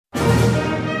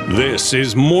This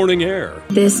is Morning Air.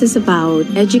 This is about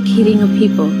educating a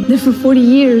people that for 40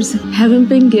 years haven't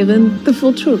been given the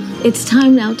full truth. It's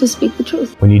time now to speak the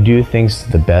truth. When you do things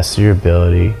to the best of your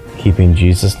ability, keeping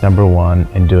Jesus number one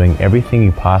and doing everything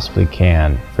you possibly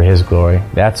can for His glory,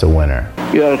 that's a winner.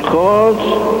 You are called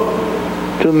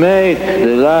to make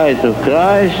the light of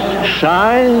Christ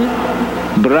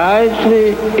shine brightly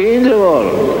in the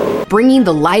world. Bringing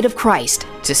the light of Christ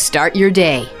to start your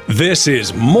day. This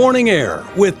is Morning Air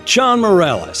with John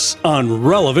Morales on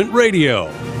Relevant Radio.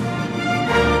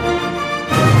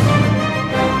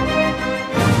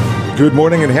 Good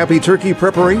morning and happy Turkey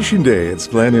Preparation Day. It's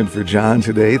Glenn in for John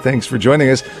today. Thanks for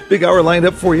joining us. Big hour lined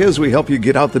up for you as we help you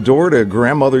get out the door to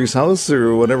grandmother's house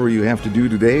or whatever you have to do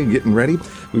today, getting ready.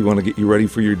 We want to get you ready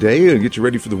for your day and get you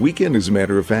ready for the weekend, as a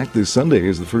matter of fact. This Sunday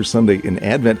is the first Sunday in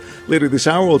Advent. Later this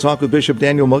hour, we'll talk with Bishop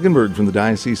Daniel Mueggenborg from the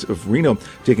Diocese of Reno,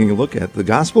 taking a look at the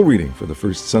Gospel reading for the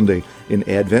first Sunday in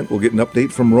Advent. We'll get an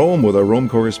update from Rome with our Rome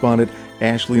correspondent,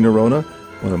 Ashley Noronha,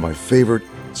 one of my favorite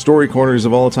story corners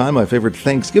of all time, my favorite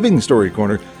Thanksgiving story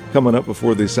corner, coming up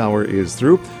before this hour is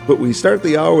through. But we start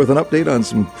the hour with an update on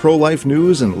some pro-life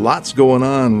news and lots going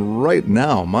on right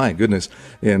now. My goodness.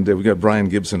 And we got Brian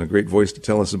Gibson, a great voice to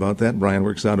tell us about that. Brian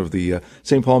works out of the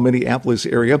St. Paul, Minneapolis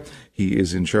area. He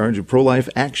is in charge of Pro-Life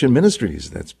Action Ministries.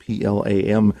 That's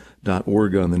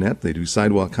PLAM.org on the net. They do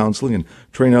sidewalk counseling and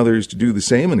train others to do the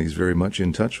same. And he's very much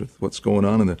in touch with what's going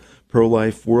on in the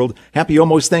pro-life world. Happy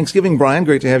almost Thanksgiving, Brian.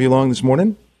 Great to have you along this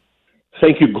morning.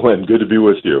 Thank you, Glenn. Good to be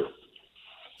with you.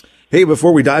 Hey,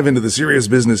 before we dive into the serious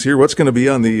business here, what's going to be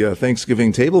on the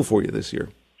Thanksgiving table for you this year?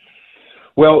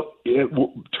 Well,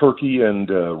 turkey and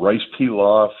rice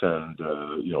pilaf and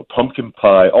pumpkin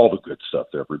pie, all the good stuff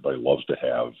that everybody loves to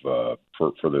have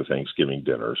for their Thanksgiving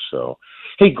dinners. So,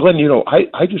 hey, Glenn,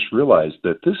 I just realized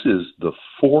that this is the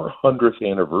 400th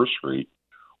anniversary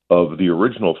of the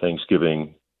original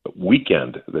Thanksgiving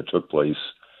weekend that took place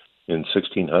in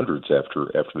 1600s after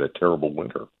that terrible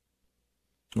winter.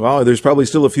 Wow, there's probably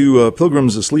still a few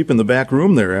pilgrims asleep in the back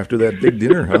room there after that big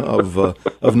dinner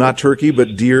of not turkey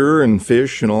but deer and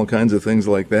fish and all kinds of things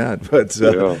like that. But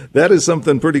That is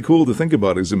something pretty cool to think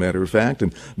about, as a matter of fact,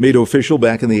 and made official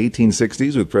back in the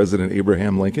 1860s with President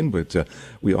Abraham Lincoln. But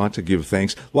we ought to give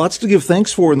thanks. Lots to give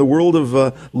thanks for in the world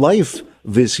of life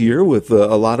this year, with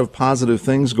a lot of positive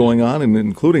things going on, and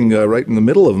including right in the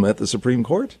middle of them at the Supreme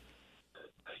Court.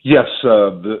 Yes,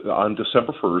 on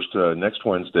December 1st, next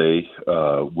Wednesday,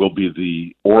 will be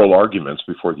the oral arguments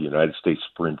before the United States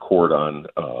Supreme Court on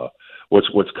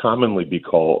what's commonly been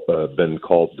called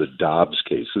the Dobbs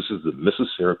case. This is the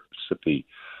Mississippi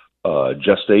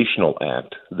Gestational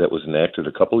Act that was enacted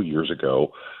a couple of years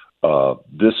ago.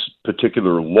 This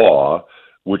particular law,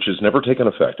 which has never taken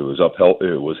effect, it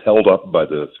was held up by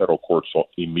the federal courts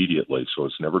immediately, so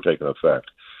it's never taken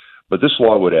effect. But this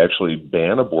law would actually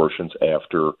ban abortions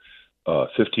after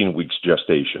 15 weeks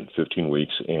gestation, 15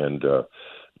 weeks, and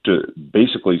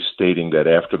basically stating that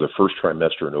after the first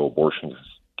trimester, no abortions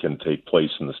can take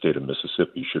place in the state of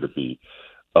Mississippi should it be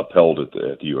upheld at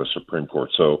the U.S. Supreme Court.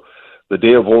 So the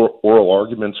day of oral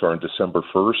arguments are on December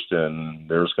 1st, and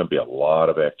there's going to be a lot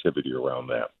of activity around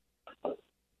that.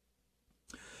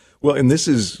 Well, and this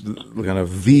is kind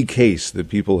of the case that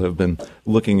people have been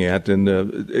looking at. And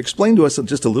explain to us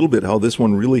just a little bit how this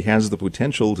one really has the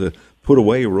potential to put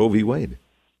away Roe v. Wade.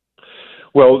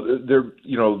 Well,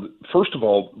 first of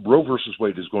all, Roe versus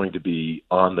Wade is going to be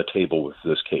on the table with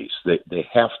this case. They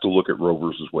have to look at Roe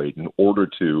versus Wade in order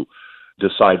to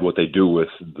decide what they do with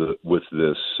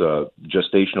this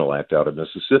gestational act out of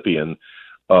Mississippi. And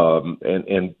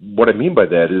what I mean by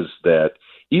that is that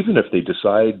even if they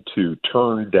decide to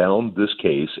turn down this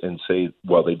case and say,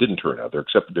 well, they didn't turn out,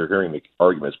 they're hearing the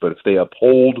arguments, but if they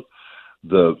uphold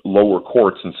the lower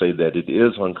courts and say that it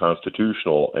is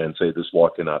unconstitutional and say this law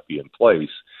cannot be in place,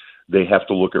 they have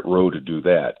to look at Roe to do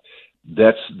that.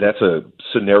 That's a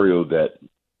scenario that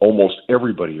almost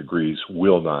everybody agrees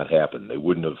will not happen. They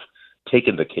wouldn't have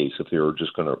taken the case if they were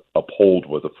just going to uphold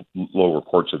what the lower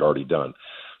courts had already done.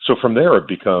 So from there it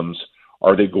becomes,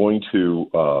 are they going to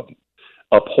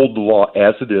uphold the law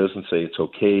as it is and say it's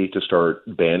okay to start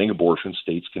banning abortions?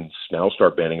 States can now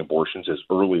start banning abortions as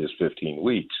early as 15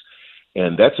 weeks.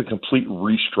 And that's a complete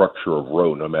restructure of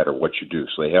Roe no matter what you do.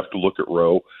 So they have to look at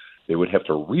Roe. They would have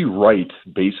to rewrite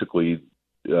basically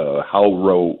how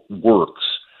Roe works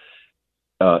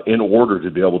in order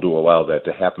to be able to allow that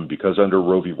to happen, because under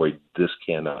Roe v. Wade, this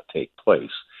cannot take place.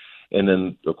 And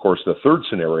then, of course, the third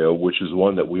scenario, which is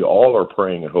one that we all are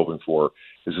praying and hoping for,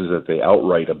 is that they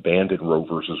outright abandon Roe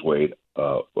versus Wade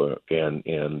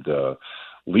and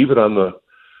leave it on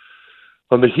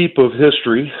on the heap of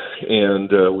history,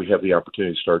 and we have the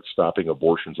opportunity to start stopping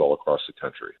abortions all across the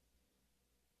country.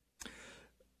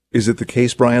 Is it the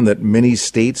case, Brian, that many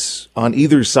states on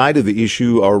either side of the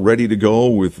issue are ready to go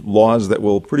with laws that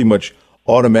will pretty much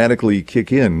automatically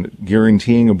kick in,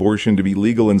 guaranteeing abortion to be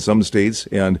legal in some states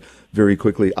and very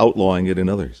quickly outlawing it in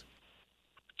others?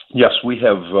 Yes, we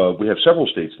have several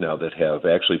states now that have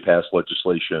actually passed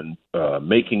legislation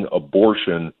making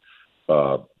abortion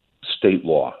state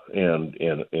law, and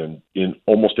in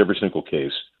almost every single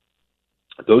case,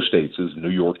 those states is New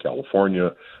York,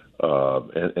 California,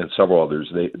 and several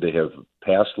others. They have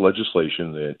passed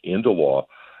legislation into law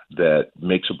that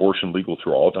makes abortion legal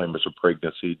through all times of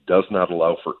pregnancy, does not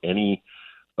allow for any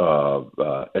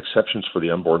exceptions for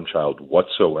the unborn child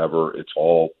whatsoever. It's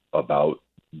all about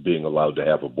being allowed to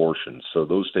have abortions. So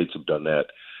those states have done that.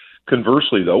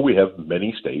 Conversely, though, we have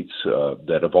many states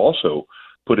that have also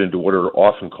put into what are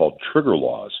often called trigger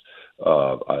laws.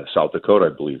 South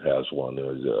Dakota, I believe, has one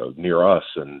near us,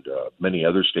 and many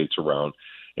other states around.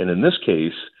 And in this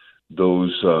case,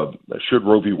 those should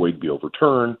Roe v. Wade be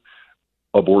overturned,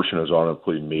 abortion is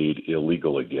automatically made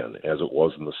illegal again, as it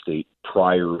was in the state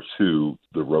prior to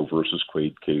the Roe versus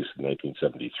Wade case in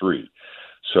 1973.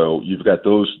 So you've got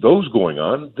those going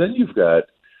on. Then you've got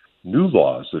new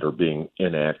laws that are being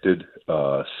enacted,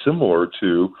 similar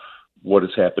to what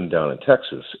has happened down in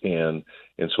Texas, and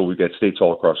so we've got states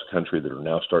all across the country that are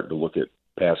now starting to look at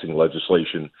passing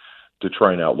legislation to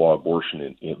try and outlaw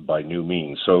abortion by new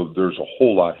means. So there's a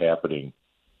whole lot happening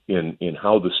in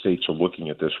how the states are looking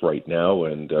at this right now,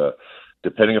 and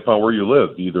depending upon where you live,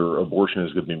 either abortion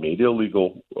is going to be made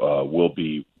illegal, will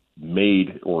be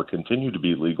made or continue to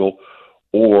be legal,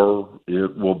 or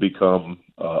it will become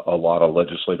a lot of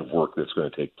legislative work that's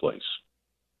going to take place.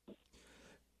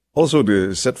 Also,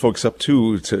 to set folks up,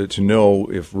 too, to know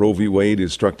if Roe v. Wade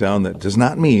is struck down, that does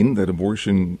not mean that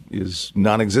abortion is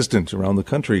non-existent around the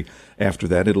country. After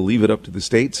that, it'll leave it up to the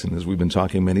states. And as we've been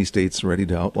talking, many states ready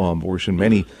to outlaw abortion,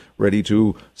 many ready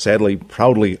to, sadly,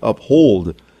 proudly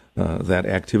uphold that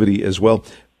activity as well.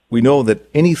 We know that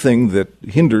anything that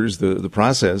hinders the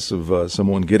process of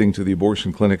someone getting to the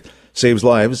abortion clinic saves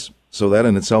lives. So that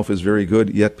in itself is very good.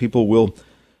 Yet people will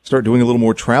start doing a little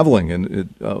more traveling, and it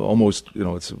almost,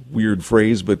 it's a weird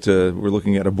phrase, but we're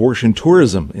looking at abortion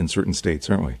tourism in certain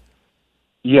states, aren't we?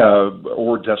 Yeah,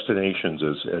 or destinations,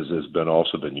 as has been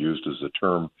also been used as a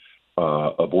term,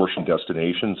 abortion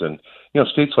destinations, and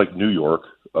states like New York,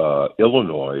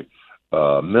 Illinois,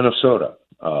 Minnesota,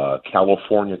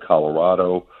 California,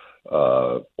 Colorado,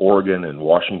 Oregon, and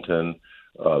Washington.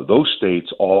 Those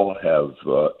states all have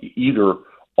either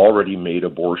already made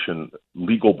abortion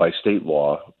legal by state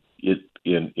law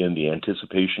in the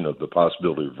anticipation of the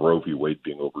possibility of Roe v. Wade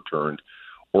being overturned,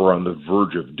 or on the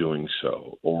verge of doing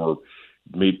so. Or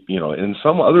maybe, in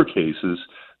some other cases,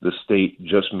 the state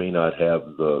just may not have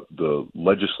the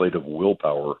legislative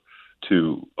willpower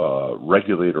to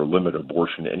regulate or limit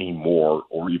abortion anymore,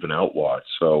 or even outlaw it.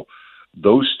 So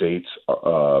those states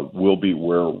will be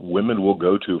where women will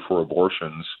go to for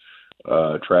abortions,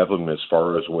 traveling as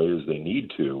far away as they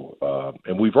need to.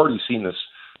 And we've already seen this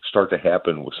start to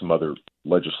happen with some other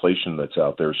legislation that's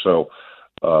out there. So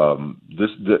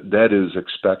that is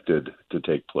expected to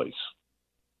take place.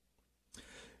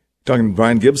 Talking to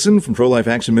Brian Gibson from Pro-Life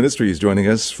Action Ministries, joining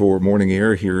us for Morning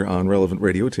Air here on Relevant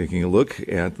Radio, taking a look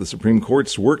at the Supreme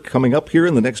Court's work coming up here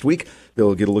in the next week.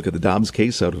 They'll get a look at the Dobbs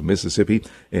case out of Mississippi,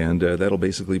 and that'll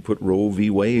basically put Roe v.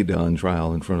 Wade on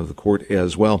trial in front of the court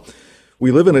as well.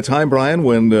 We live in a time, Brian,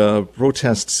 when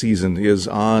protest season is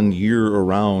on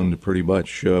year-round pretty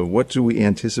much. What do we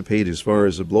anticipate as far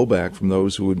as a blowback from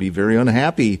those who would be very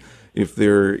unhappy if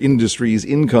their industry's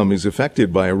income is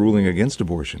affected by a ruling against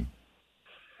abortion?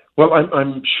 Well,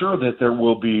 I'm sure that there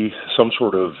will be some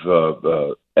sort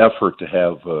of effort to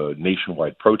have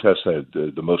nationwide protests.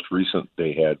 The most recent,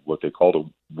 they had what they called a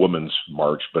women's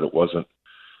march, but it wasn't.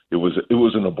 It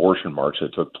was an abortion march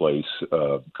that took place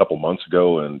a couple months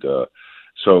ago, and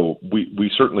so we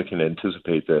certainly can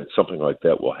anticipate that something like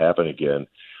that will happen again.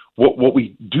 What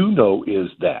we do know is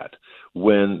that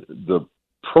when the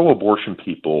pro-abortion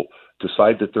people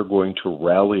decide that they're going to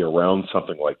rally around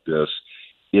something like this,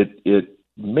 it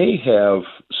may have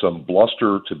some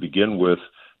bluster to begin with,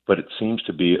 but it seems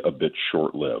to be a bit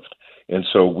short-lived. And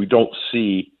so we don't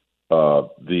see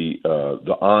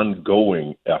the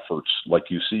ongoing efforts like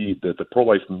you see that the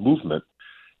pro-life movement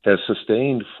has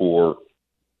sustained for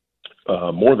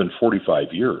more than 45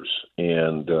 years.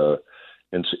 And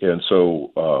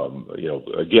so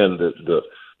again,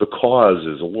 the cause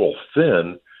is a little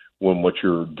thin when what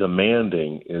you're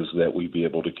demanding is that we be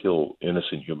able to kill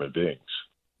innocent human beings.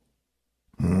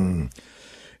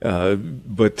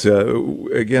 But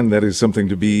again, that is something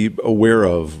to be aware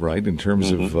of, right, in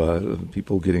terms of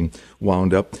people getting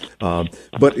wound up.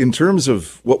 But in terms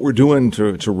of what we're doing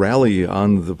to rally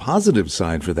on the positive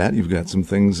side for that, you've got some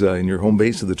things in your home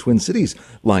base of the Twin Cities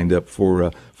lined up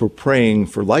for praying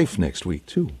for life next week,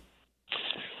 too.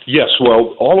 Yes,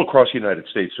 well, all across the United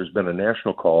States, there's been a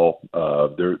national call.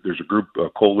 There's a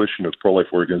coalition of pro-life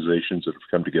organizations that have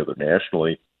come together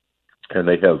nationally, and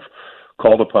they have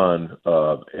called upon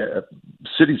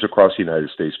cities across the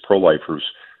United States, pro-lifers,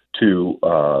 to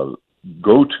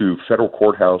go to federal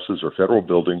courthouses or federal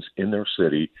buildings in their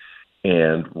city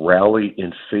and rally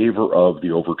in favor of the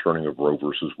overturning of Roe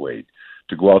versus Wade,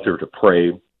 to go out there to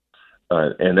pray,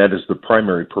 and that is the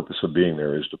primary purpose of being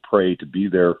there, is to pray, to be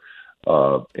there,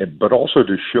 but also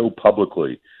to show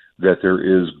publicly that there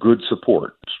is good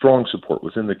support, strong support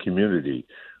within the community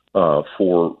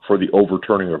for the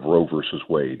overturning of Roe versus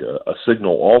Wade, a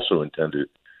signal also intended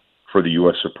for the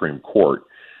U.S. Supreme Court.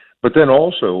 But then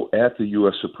also at the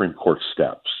U.S. Supreme Court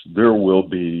steps, there will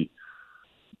be,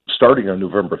 starting on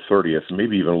November 30th,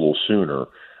 maybe even a little sooner,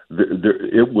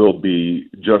 it will be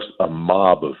just a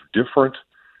mob of different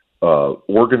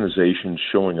organizations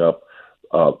showing up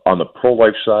on the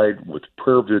pro-life side with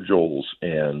prayer vigils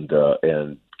and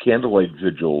candlelight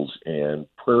vigils and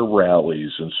prayer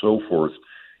rallies and so forth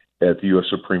at the U.S.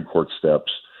 Supreme Court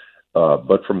steps.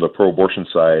 But from the pro-abortion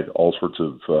side, all sorts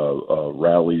of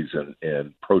rallies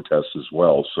and protests as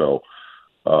well. So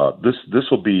this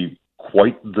will be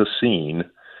quite the scene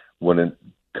when it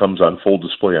comes on full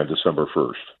display on December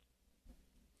 1st.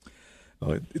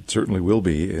 It certainly will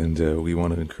be, and we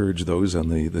want to encourage those on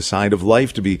the side of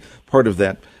life to be part of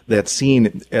that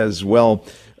scene as well.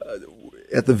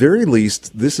 At the very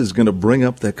least, this is going to bring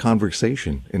up that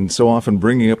conversation, and so often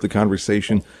bringing up the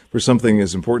conversation for something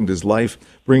as important as life,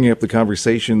 bringing up the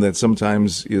conversation that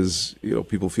sometimes is,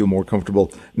 people feel more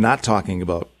comfortable not talking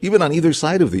about, even on either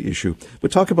side of the issue,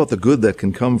 but talk about the good that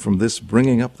can come from this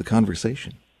bringing up the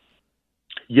conversation.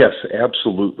 Yes,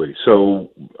 absolutely. So,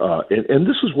 and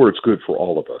this is where it's good for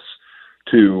all of us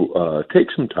to take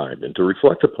some time and to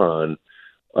reflect upon,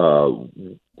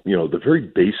 the very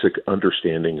basic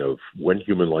understanding of when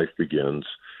human life begins,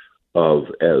 of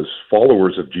as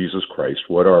followers of Jesus Christ,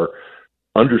 what our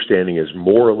understanding is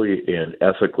morally and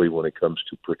ethically when it comes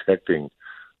to protecting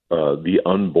the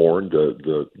unborn,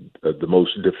 the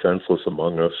most defenseless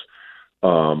among us.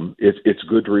 It's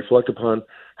good to reflect upon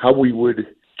how we would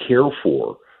care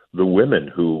for the women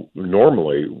who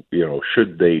normally,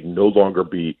 should they no longer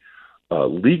be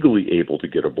legally able to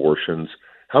get abortions,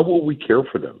 how will we care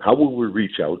for them? How will we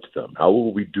reach out to them? How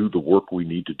will we do the work we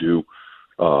need to do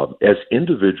as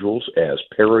individuals, as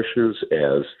parishes,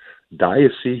 as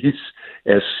dioceses,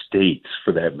 as states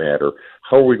for that matter?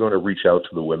 How are we going to reach out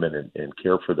to the women and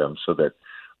care for them so that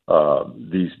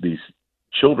these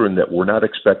children that were not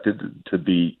expected to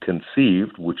be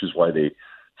conceived, which is why they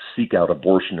seek out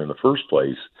abortion in the first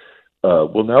place,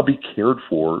 will now be cared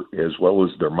for, as well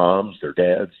as their moms, their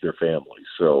dads, their families.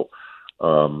 So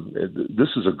this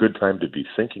is a good time to be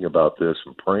thinking about this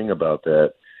and praying about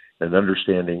that and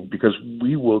understanding, because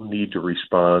we will need to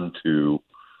respond to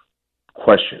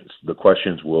questions. The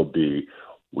questions will be,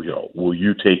 will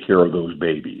you take care of those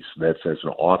babies? That's an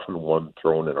often one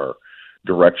thrown in our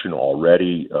direction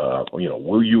already.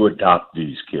 Will you adopt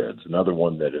these kids? Another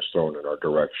one that is thrown in our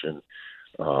direction.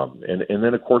 And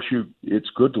then, of course, it's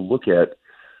good to look at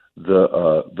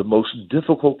the most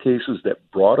difficult cases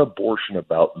that brought abortion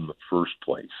about in the first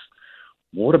place.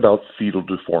 What about fetal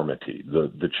deformity,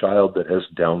 the child that has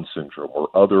Down syndrome or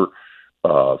other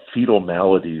fetal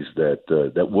maladies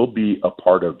that will be a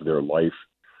part of their life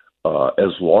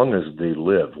as long as they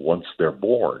live once they're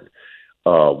born?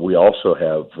 We also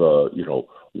have,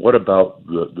 what about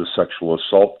the sexual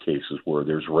assault cases where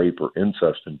there's rape or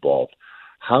incest involved?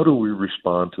 How do we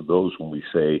respond to those when we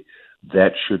say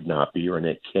that should not be, and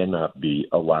it cannot be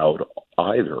allowed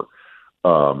either?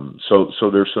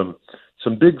 So there's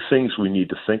some big things we need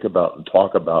to think about and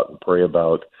talk about and pray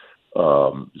about,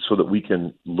 so that we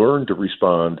can learn to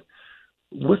respond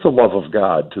with the love of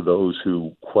God to those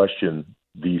who question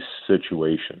these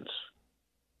situations.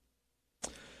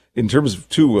 In terms of,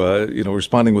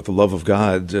 responding with the love of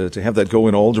God, to have that go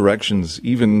in all directions,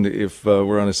 even if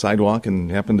we're on a sidewalk and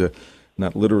happen to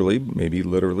not literally, maybe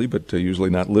literally, but usually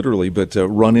not literally, but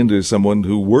run into someone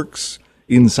who works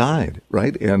inside,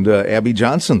 right? And Abby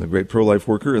Johnson, the great pro-life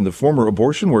worker and the former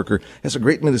abortion worker, has a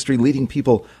great ministry leading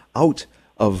people out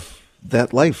of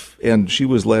that life. And she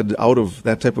was led out of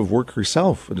that type of work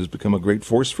herself. It has become a great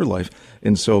force for life.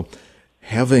 And so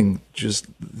having just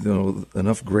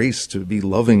enough grace to be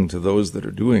loving to those that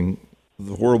are doing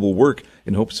the horrible work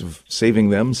in hopes of saving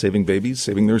them, saving babies,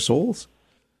 saving their souls.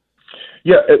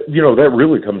 Yeah, that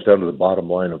really comes down to the bottom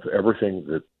line of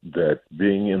everything that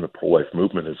being in the pro-life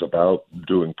movement is about,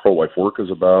 doing pro-life work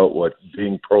is about, what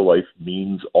being pro-life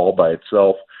means all by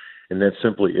itself. And that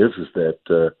simply is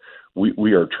that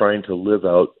we are trying to live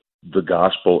out the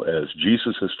gospel as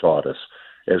Jesus has taught us,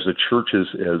 as the church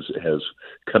has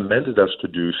commended us to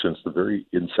do since the very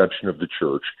inception of the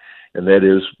church. And that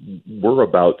is, we're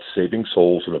about saving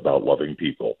souls and about loving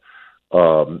people.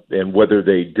 And whether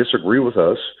they disagree with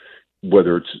us,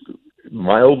 whether it's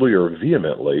mildly or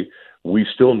vehemently, we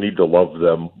still need to love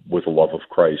them with the love of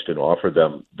Christ and offer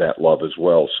them that love as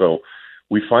well. So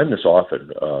we find this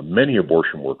often. Many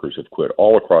abortion workers have quit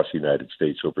all across the United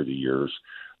States over the years.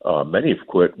 Many have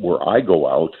quit where I go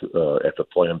out at the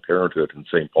Planned Parenthood in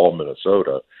St. Paul,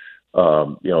 Minnesota.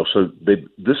 So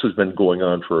this has been going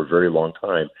on for a very long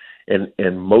time.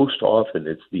 And most often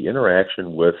it's the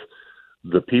interaction with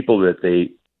the people that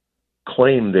they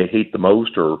claim they hate the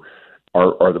most or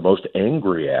are the most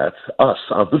angry at, us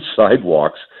on the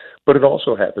sidewalks. But it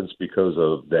also happens because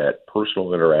of that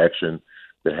personal interaction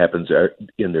that happens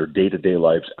in their day-to-day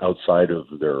lives outside of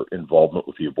their involvement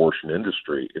with the abortion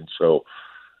industry. And so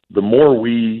the more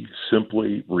we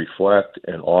simply reflect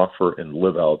and offer and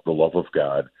live out the love of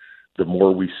God, the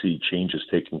more we see changes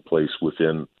taking place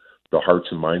within the hearts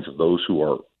and minds of those who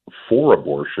are for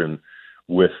abortion,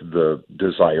 with the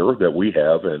desire that we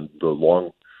have and the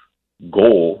long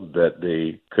goal that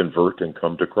they convert and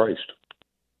come to Christ.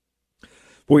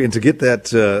 Boy, and to get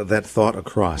that thought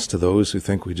across to those who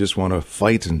think we just want to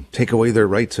fight and take away their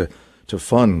right to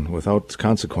fun without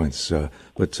consequence,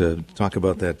 but to talk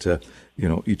about that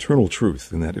eternal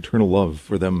truth and that eternal love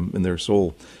for them and their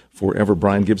soul forever.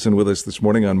 Brian Gibson with us this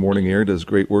morning on Morning Air, does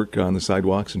great work on the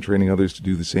sidewalks and training others to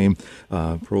do the same,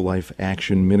 Pro-Life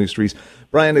Action Ministries.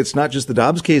 Brian, it's not just the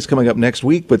Dobbs case coming up next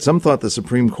week, but some thought the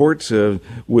Supreme Court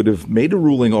would have made a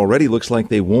ruling already. Looks like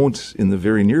they won't in the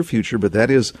very near future, but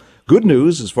that is good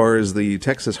news as far as the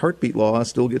Texas heartbeat law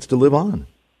still gets to live on.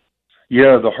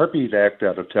 Yeah, the Heartbeat Act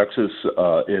out of Texas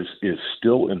is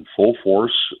still in full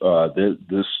force.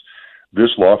 This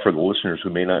law, for the listeners who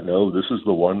may not know, this is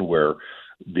the one where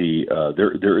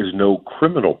there is no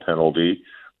criminal penalty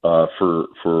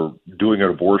for doing an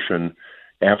abortion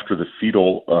after the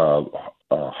fetal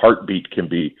heartbeat can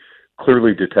be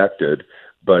clearly detected,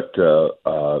 but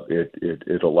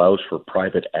it allows for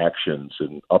private actions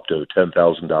and up to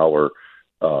 $10,000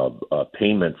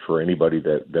 payment for anybody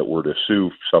that were to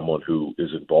sue someone who is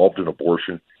involved in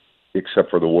abortion, except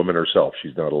for the woman herself.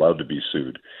 She's not allowed to be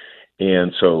sued.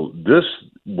 And so this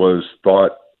was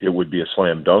thought it would be a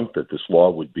slam dunk that this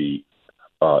law would be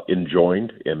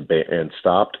enjoined and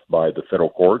stopped by the federal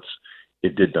courts.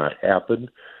 It did not happen.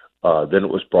 Then it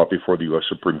was brought before the U.S.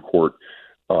 Supreme Court.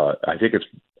 I think it's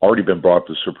already been brought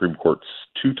to the Supreme Court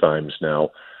 2 times now.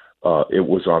 It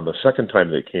was on the second time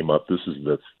that it came up. This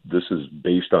is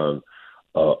based on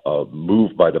a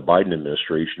move by the Biden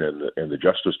administration and the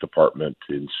Justice Department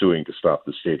in suing to stop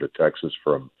the state of Texas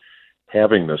from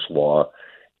having this law.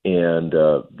 And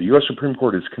the U.S. Supreme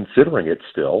Court is considering it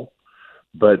still,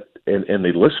 but and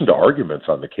they listened to arguments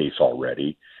on the case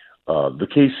already. The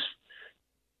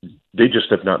case, they just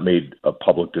have not made a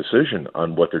public decision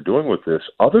on what they're doing with this,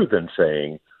 other than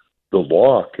saying the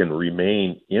law can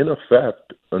remain in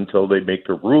effect until they make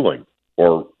their ruling,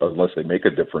 or unless they make a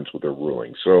difference with their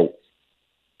ruling. So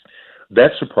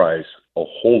that surprised a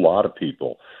whole lot of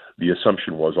people. The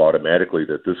assumption was automatically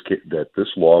that this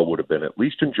law would have been at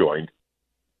least enjoined,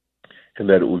 and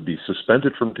that it would be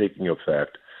suspended from taking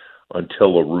effect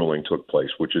until a ruling took place,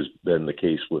 which has been the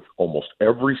case with almost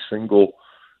every single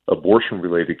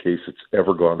abortion-related case that's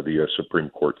ever gone to the U.S. Supreme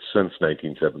Court since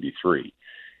 1973.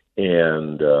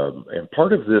 And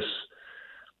part of this,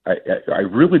 I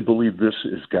really believe this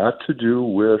has got to do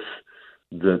with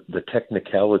the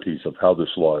technicalities of how this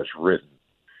law is written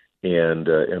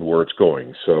and where it's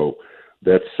going. So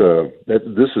this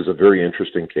is a very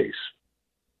interesting case.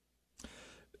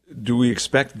 Do we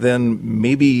expect then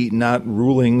maybe not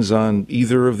rulings on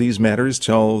either of these matters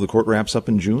till the court wraps up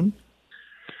in June?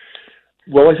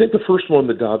 Well, I think the first one,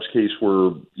 the Dobbs case,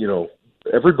 where,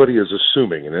 everybody is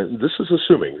assuming, and this is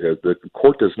assuming, that the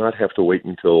court does not have to wait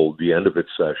until the end of its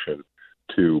session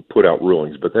to put out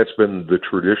rulings, but that's been the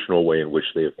traditional way in which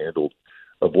they have handled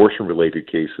abortion-related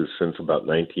cases since about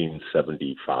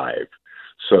 1975.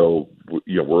 So,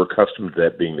 we're accustomed to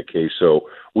that being the case. So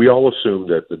we all assume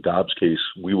that the Dobbs case,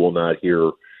 we will not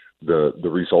hear the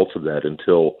results of that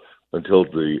until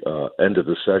the end of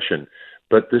the session.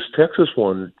 But this Texas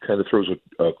one kind of throws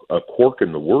a cork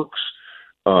in the works,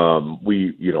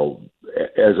 we,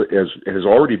 as has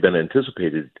already been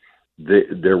anticipated,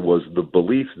 there was the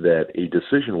belief that a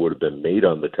decision would have been made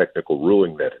on the technical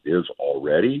ruling that it is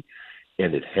already,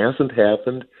 and it hasn't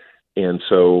happened. And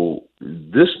so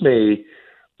the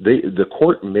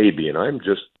court may be, and I'm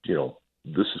just,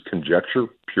 this is conjecture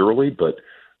purely, but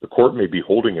the court may be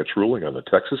holding its ruling on the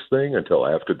Texas thing until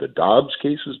after the Dobbs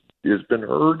case has been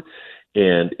heard,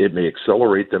 and it may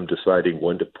accelerate them deciding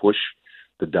when to push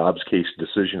the Dobbs case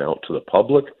decision out to the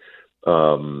public.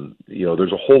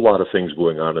 There's a whole lot of things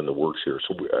going on in the works here,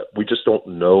 so we just don't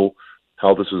know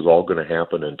how this is all going to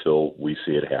happen until we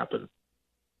see it happen.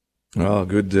 Oh,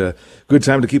 good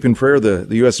time to keep in prayer the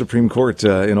U.S. Supreme Court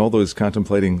and all those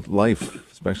contemplating life,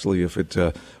 especially if it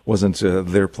wasn't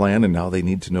their plan and now they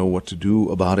need to know what to do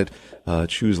about it.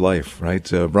 Choose life, right?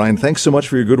 Brian, thanks so much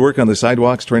for your good work on the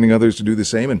sidewalks, training others to do the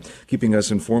same and keeping us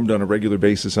informed on a regular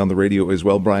basis on the radio as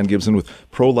well. Brian Gibson with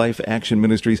Pro-Life Action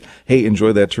Ministries. Hey,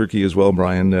 enjoy that turkey as well,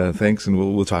 Brian. Thanks, and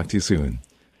we'll talk to you soon.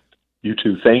 You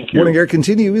too. Thank you. Morning Air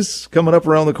continues. Coming up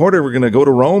around the corner, we're going to go to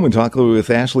Rome and talk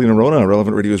with Ashley Noronha,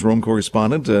 Relevant Radio's Rome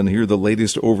correspondent, and hear the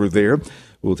latest over there.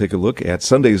 We'll take a look at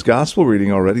Sunday's Gospel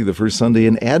reading already, the first Sunday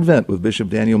in Advent with Bishop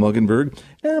Daniel Mueggenborg.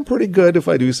 And pretty good, if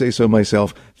I do say so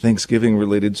myself,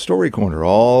 Thanksgiving-related Story Corner.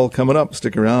 All coming up.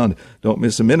 Stick around. Don't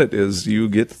miss a minute as you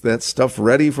get that stuff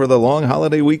ready for the long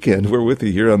holiday weekend. We're with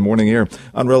you here on Morning Air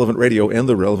on Relevant Radio and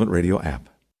the Relevant Radio app.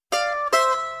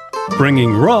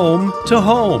 Bringing Rome to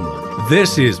home.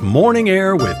 This is Morning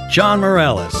Air with John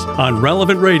Morales on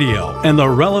Relevant Radio and the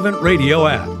Relevant Radio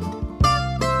app.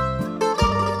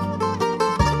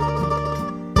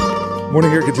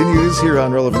 Morning Air continues here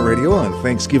on Relevant Radio on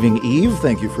Thanksgiving Eve.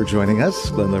 Thank you for joining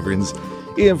us. Glenn Leveren's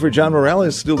in for John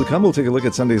Morales. Still to come, we'll take a look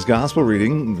at Sunday's Gospel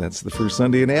reading. That's the first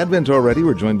Sunday in Advent already.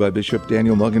 We're joined by Bishop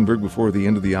Daniel Mueggenborg before the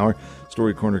end of the hour.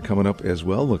 Story Corner coming up as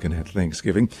well, looking at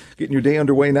Thanksgiving. Getting your day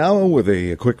underway now with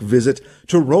a quick visit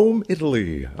to Rome,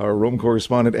 Italy. Our Rome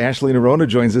correspondent Ashley Noronha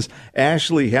joins us.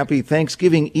 Ashley, happy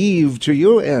Thanksgiving Eve to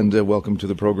you, and welcome to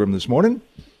the program this morning.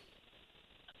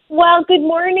 Well, good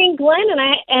morning, Glenn,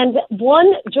 and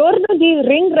buon giorno di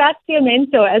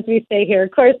ringraziamento, as we say here.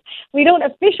 Of course, we don't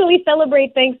officially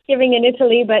celebrate Thanksgiving in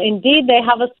Italy, but indeed they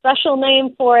have a special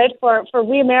name for it for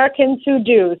we Americans who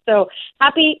do. So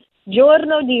happy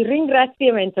giorno di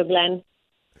ringraziamento, Glenn.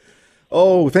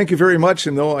 Oh, thank you very much.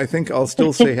 And though I think I'll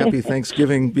still say happy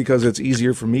Thanksgiving because it's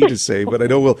easier for me to say, but I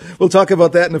know we'll talk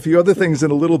about that and a few other things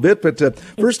in a little bit. But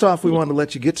first off, we want to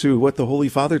let you get to what the Holy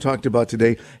Father talked about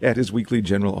today at his weekly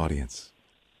general audience.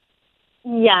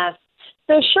 Yes.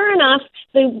 So sure enough,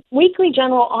 the weekly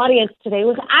general audience today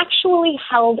was actually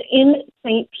held in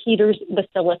St. Peter's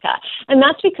Basilica. And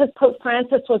that's because Pope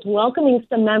Francis was welcoming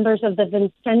some members of the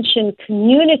Vincentian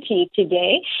community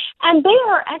today. And they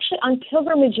are actually on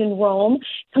pilgrimage in Rome,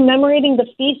 commemorating the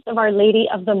feast of Our Lady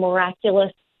of the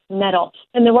Miraculous Medal.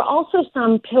 And there were also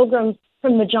some pilgrims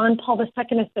from the John Paul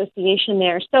II Association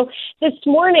there. So this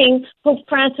morning, Pope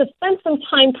Francis spent some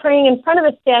time praying in front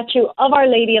of a statue of Our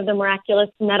Lady of the Miraculous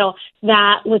Medal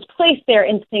that was placed there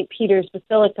in St. Peter's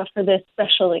Basilica for this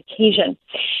special occasion.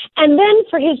 And then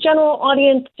for his general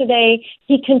audience today,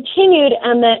 he continued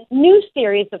on the new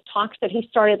series of talks that he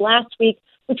started last week,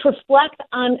 which reflect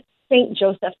on St.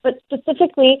 Joseph, but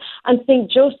specifically on St.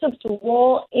 Joseph's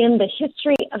role in the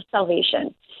history of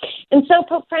salvation. And so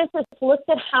Pope Francis looked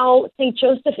at how St.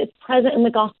 Joseph is present in the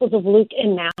Gospels of Luke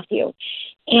and Matthew.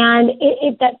 And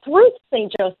that through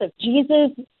St. Joseph,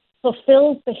 Jesus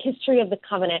fulfills the history of the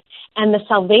covenant and the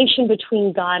salvation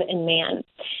between God and man.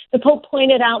 The Pope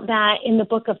pointed out that in the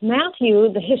book of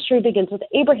Matthew, the history begins with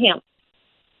Abraham.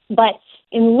 But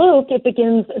in Luke, it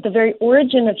begins at the very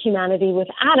origin of humanity with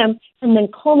Adam and then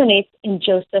culminates in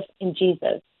Joseph and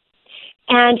Jesus.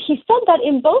 And he said that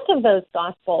in both of those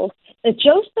Gospels, that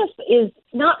Joseph is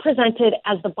not presented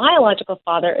as the biological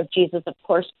father of Jesus, of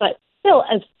course, but still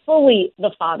as fully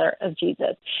the father of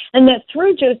Jesus. And that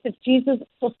through Joseph, Jesus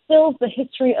fulfills the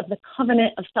history of the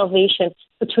covenant of salvation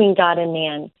between God and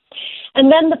man.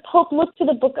 And then the Pope looked to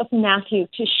the book of Matthew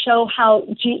to show how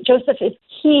Joseph is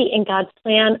key in God's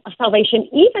plan of salvation,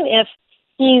 even if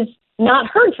he's not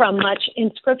heard from much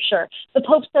in Scripture. The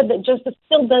Pope said that Joseph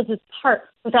still does his part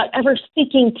without ever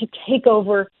seeking to take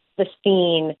over the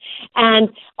scene. And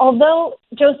although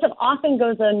Joseph often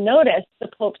goes unnoticed, the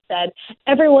Pope said,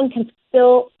 everyone can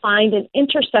still find an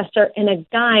intercessor and a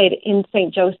guide in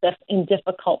St. Joseph in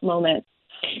difficult moments.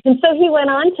 And so he went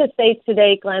on to say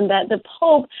today, Glenn, that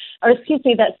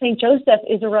that St. Joseph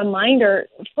is a reminder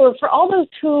for all those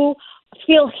who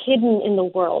feel hidden in the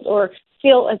world or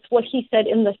feel, it's what he said,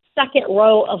 in the second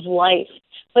row of life,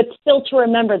 but still to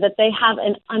remember that they have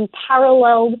an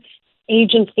unparalleled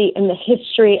agency in the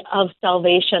history of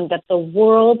salvation, that the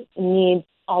world needs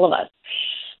all of us.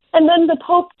 And then the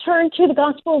Pope turned to the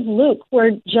Gospel of Luke,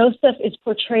 where Joseph is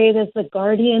portrayed as the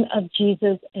guardian of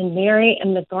Jesus and Mary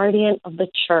and the guardian of the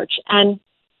church. And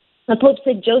the Pope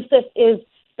said Joseph is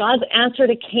God's answer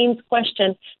to Cain's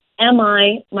question, am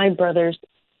I my brother's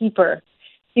keeper?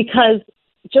 Because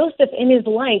Joseph in his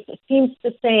life seems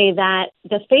to say that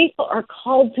the faithful are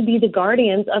called to be the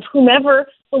guardians of whomever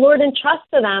the Lord entrusts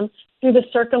to them through the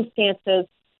circumstances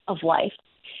of life.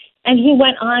 And he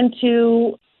went on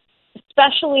to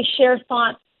especially share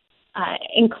thoughts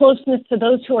in closeness to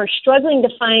those who are struggling to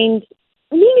find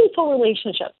meaningful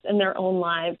relationships in their own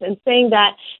lives, and saying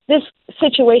that this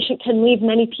situation can leave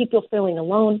many people feeling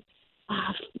alone,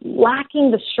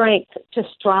 lacking the strength to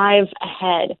strive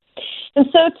ahead. And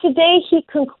so today he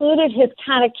concluded his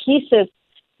catechesis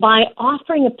by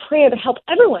offering a prayer to help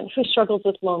everyone who struggles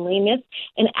with loneliness,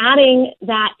 and adding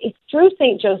that it's through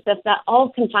St. Joseph that all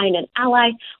can find an ally,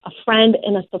 a friend,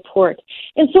 and a support.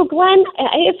 And so, Glenn,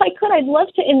 if I could, I'd love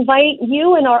to invite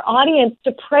you and our audience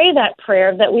to pray that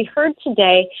prayer that we heard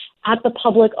today at the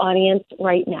public audience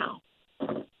right now.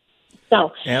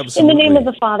 So, Absolutely. In the name of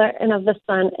the Father, and of the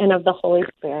Son, and of the Holy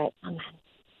Spirit. Amen.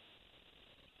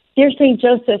 Dear St.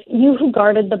 Joseph, you who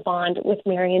guarded the bond with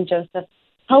Mary and Joseph,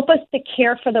 help us to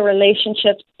care for the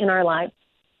relationships in our lives.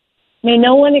 May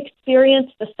no one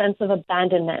experience the sense of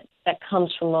abandonment that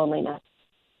comes from loneliness.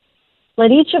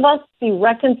 Let each of us be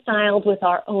reconciled with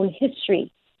our own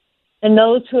history and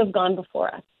those who have gone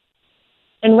before us,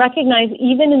 and recognize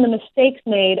even in the mistakes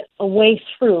made a way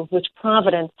through which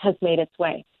providence has made its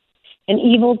way. And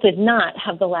evil did not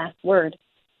have the last word.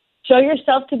 Show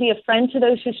yourself to be a friend to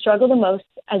those who struggle the most,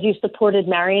 as you supported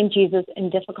Mary and Jesus in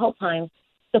difficult times.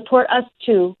 Support us,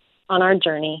 too, on our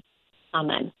journey.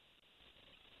 Amen.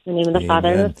 In the name of the Amen. Father,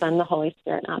 and the Son, and the Holy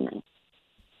Spirit. Amen.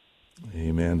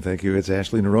 Amen. Thank you. It's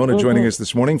Ashley Noronha joining us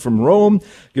this morning from Rome,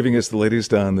 giving us the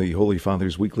latest on the Holy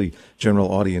Father's weekly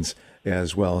general audience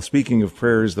as well. Speaking of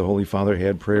prayers, the Holy Father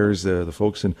had prayers, the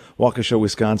folks in Waukesha,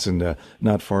 Wisconsin,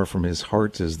 not far from his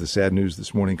heart, as the sad news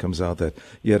this morning comes out that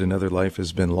yet another life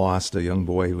has been lost. A young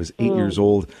boy who was 8 years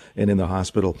old and in the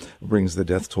hospital, brings the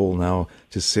death toll now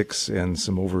to 6, and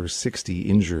some over 60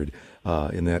 injured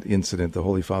in that incident. The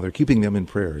Holy Father keeping them in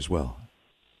prayer as well.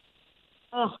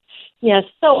 Oh, yes,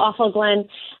 so awful, Glenn.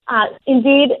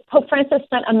 Indeed, Pope Francis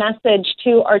sent a message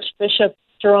to Archbishop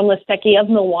Jerome Listecki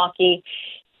of Milwaukee,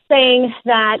 saying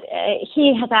that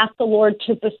he has asked the Lord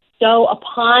to bestow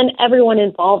upon everyone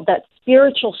involved that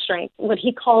spiritual strength, what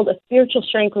he called a spiritual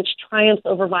strength which triumphs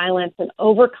over violence and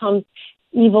overcomes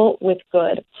evil with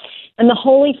good. And the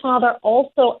Holy Father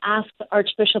also asked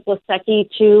Archbishop Listecki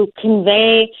to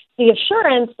convey the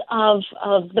assurance of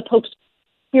the Pope's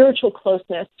spiritual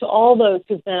closeness to all those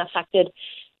who've been affected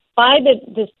by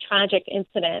this tragic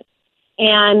incident.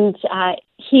 And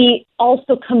he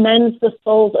also commends the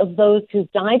souls of those who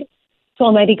died to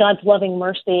Almighty God's loving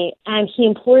mercy. And he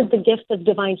implored the gifts of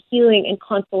divine healing and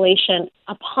consolation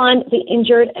upon the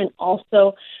injured and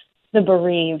also the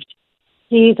bereaved.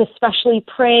 He's especially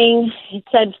praying, he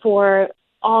said, for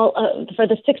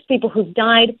the 6 people who've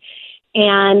died,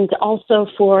 and also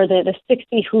for the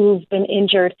 60 who've been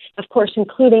injured, of course,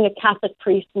 including a Catholic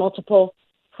priest, multiple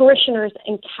parishioners,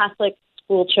 and Catholic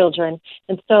school children.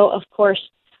 And so, of course,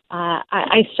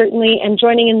 I certainly am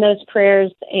joining in those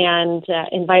prayers, and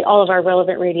invite all of our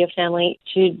Relevant Radio family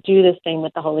to do the same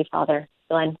with the Holy Father.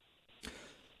 Glenn.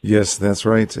 Yes, that's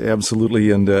right.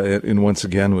 Absolutely. And once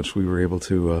again, which we were able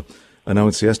to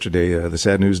announced yesterday, the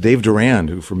sad news, Dave Durand,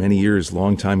 who for many years,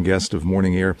 longtime guest of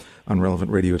Morning Air on Relevant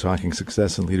Radio talking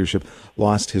success and leadership,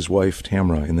 lost his wife,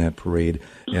 Tamara, in that parade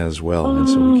as well. And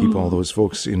so we keep all those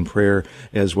folks in prayer,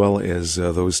 as well as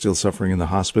those still suffering in the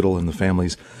hospital and the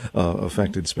families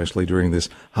affected, especially during this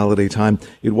holiday time.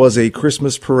 It was a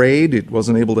Christmas parade. It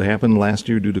wasn't able to happen last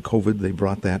year due to COVID. They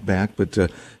brought that back.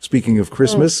 But speaking of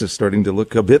Christmas, it's starting to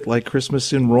look a bit like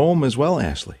Christmas in Rome as well,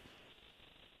 Ashley.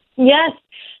 Yes.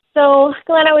 So,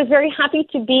 Glenn, I was very happy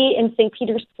to be in St.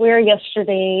 Peter's Square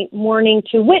yesterday morning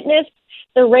to witness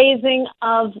the raising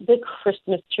of the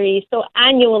Christmas tree. So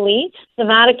annually, the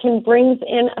Vatican brings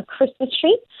in a Christmas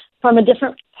tree from a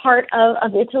different part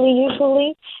of Italy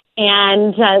usually.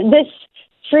 And this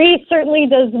tree certainly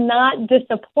does not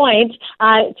disappoint.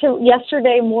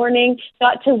 Yesterday morning,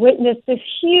 got to witness this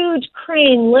huge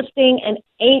crane lifting an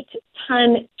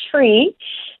 8-ton tree.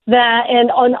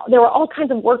 There were all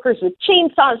kinds of workers with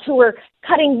chainsaws who were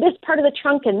cutting this part of the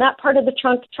trunk and that part of the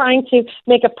trunk, trying to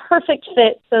make a perfect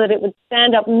fit so that it would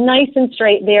stand up nice and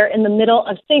straight there in the middle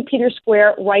of St. Peter's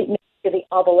Square, right next to the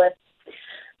obelisk.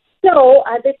 So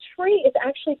the tree is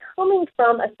actually coming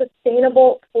from a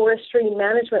sustainable forestry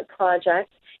management project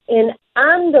in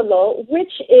Andalo,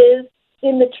 which is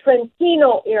in the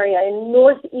Trentino area in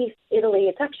northeast Italy.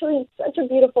 It's actually such a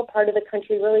beautiful part of the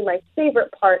country, really my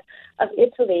favorite part of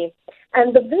Italy.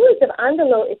 And the village of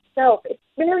Andalo itself is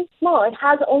very small. It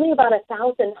has only about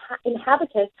 1,000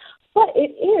 inhabitants, but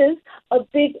it is a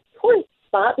big tourist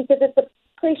spot because it's a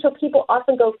place where people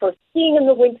often go for skiing in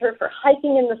the winter, for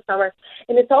hiking in the summer,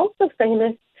 and it's also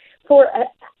famous for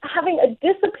having a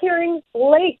disappearing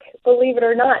lake, believe it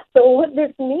or not. So what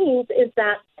this means is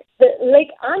that the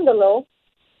Lake Andalo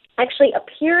actually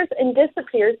appears and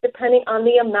disappears depending on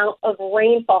the amount of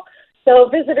rainfall. So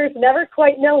visitors never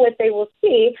quite know what they will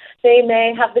see. They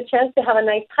may have the chance to have a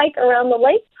nice hike around the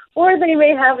lake, or they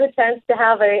may have the chance to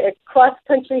have a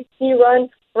cross-country ski run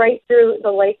right through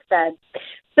the lake bed.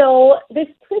 So this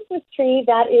Christmas tree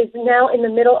that is now in the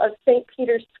middle of St.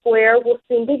 Peter's Square will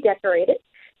soon be decorated.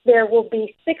 There will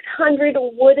be 600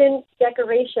 wooden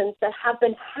decorations that have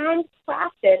been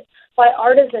handcrafted by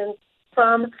artisans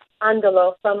from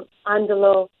Andalo,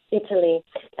 Italy.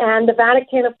 And the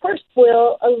Vatican, of course,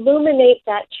 will illuminate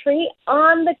that tree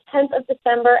on the 10th of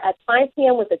December at 5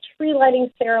 p.m. with a tree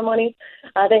lighting ceremony.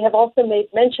 They have also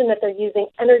made mention that they're using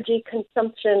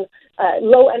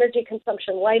low energy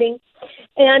consumption lighting.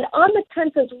 And on the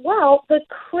 10th as well, the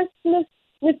Christmas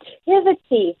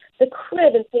Nativity, the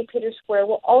crib in St. Peter's Square,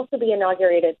 will also be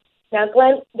inaugurated. Now,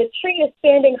 Glenn, the tree is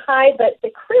standing high, but the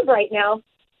crib right now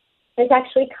is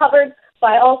actually covered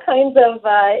by all kinds of,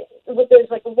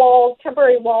 there's like walls,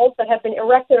 temporary walls that have been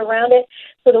erected around it,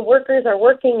 so the workers are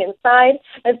working inside.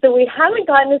 And so we haven't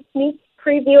gotten a sneak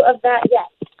preview of that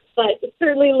yet, but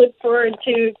certainly look forward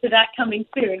to that coming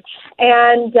soon.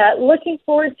 And looking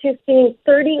forward to seeing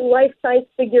 30 life-size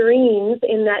figurines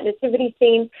in that nativity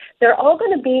scene. They're all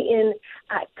going to be in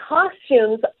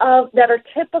costumes that are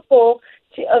typical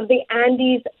of the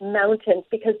Andes Mountains,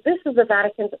 because this is the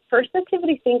Vatican's first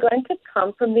nativity scene, Glenn, to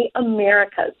come from the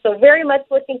Americas. So very much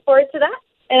looking forward to that,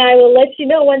 and I will let you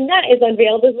know when that is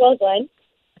unveiled as well, Glenn.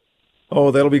 Oh,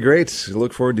 that'll be great.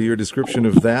 Look forward to your description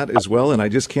of that as well. And I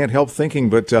just can't help thinking,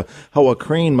 but how a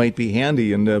crane might be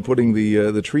handy in putting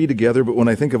the tree together. But when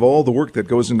I think of all the work that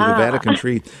goes into the Vatican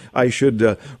tree, I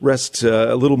should rest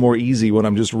a little more easy when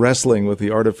I'm just wrestling with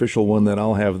the artificial one that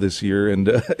I'll have this year, and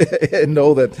and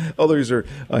know that others are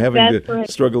having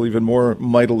struggle even more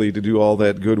mightily to do all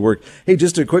that good work. Hey,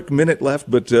 just a quick minute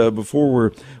left, but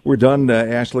before we're done,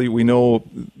 Ashley, we know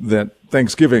that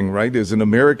Thanksgiving, right, is an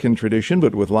American tradition,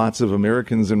 but with lots of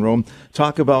Americans in Rome.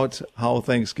 Talk about how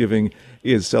Thanksgiving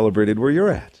is celebrated where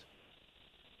you're at.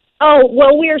 Oh,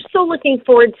 well, we are so looking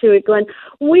forward to it, Glenn.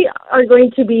 We are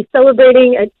going to be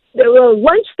celebrating a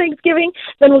lunch Thanksgiving,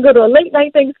 then we'll go to a late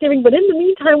night Thanksgiving. But in the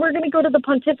meantime, we're going to go to the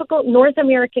Pontifical North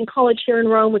American College here in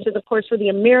Rome, which is, of course, where the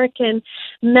American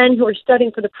men who are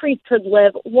studying for the priesthood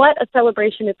live. What a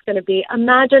celebration it's going to be.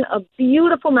 Imagine a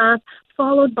beautiful Mass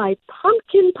followed by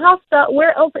pumpkin pasta.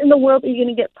 Where else in the world are you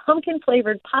going to get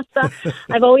pumpkin-flavored pasta?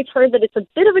 I've always heard that it's a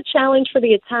bit of a challenge for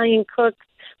the Italian cooks,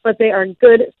 but they are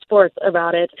good sports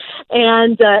about it.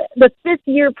 And the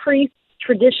fifth-year priests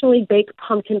traditionally bake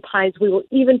pumpkin pies. We will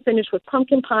even finish with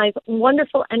pumpkin pies,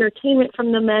 wonderful entertainment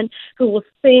from the men who will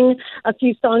sing a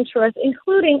few songs for us,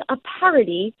 including a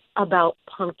parody about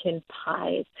pumpkin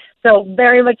pies. So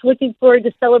very much looking forward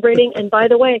to celebrating. And by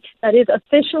the way, that is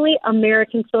officially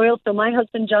American soil. So my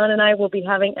husband John and I will be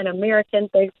having an American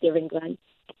Thanksgiving, Glenn.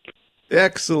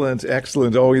 Excellent,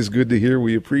 excellent. Always good to hear.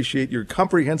 We appreciate your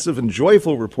comprehensive and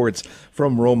joyful reports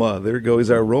from Roma. There goes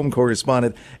our Rome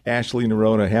correspondent, Ashley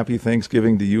Noronha. Happy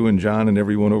Thanksgiving to you and John and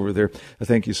everyone over there.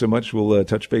 Thank you so much. We'll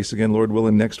touch base again, Lord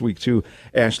willing, next week too.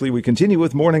 Ashley, we continue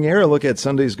with Morning Air, a look at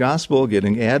Sunday's Gospel,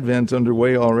 getting Advent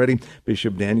underway already.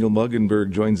 Bishop Daniel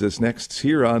Mueggenborg joins us next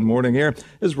here on Morning Air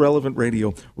as Relevant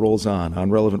Radio rolls on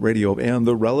Relevant Radio and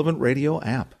the Relevant Radio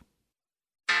app.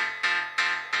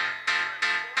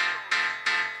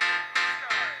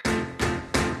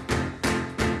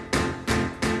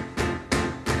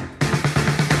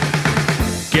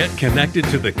 Get connected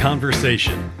to the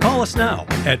conversation. Call us now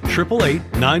at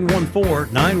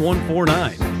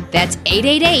 888-914-9149. That's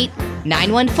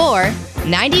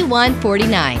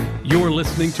 888-914-9149. You're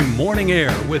listening to Morning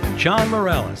Air with John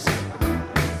Morales.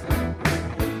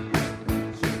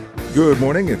 Good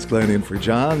morning. It's Glenn in for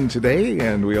John today,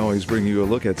 and we always bring you a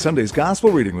look at Sunday's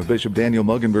Gospel reading with Bishop Daniel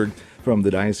Mueggenborg from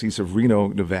the Diocese of Reno,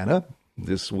 Nevada.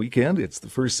 This weekend, it's the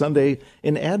first Sunday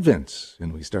in Advent,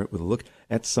 and we start with a look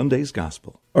at Sunday's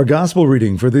Gospel. Our Gospel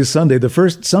reading for this Sunday, the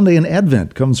first Sunday in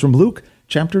Advent, comes from Luke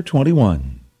chapter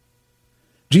 21.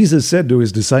 Jesus said to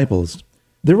his disciples,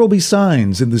 There will be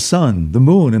signs in the sun, the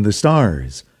moon, and the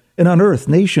stars, and on earth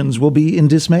nations will be in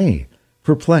dismay,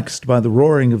 perplexed by the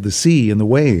roaring of the sea and the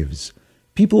waves.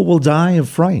 People will die of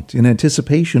fright in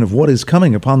anticipation of what is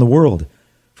coming upon the world,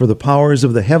 for the powers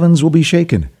of the heavens will be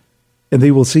shaken, and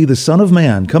they will see the Son of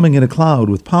Man coming in a cloud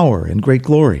with power and great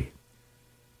glory.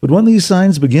 But when these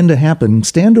signs begin to happen,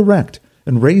 stand erect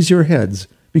and raise your heads,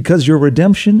 because your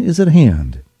redemption is at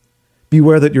hand.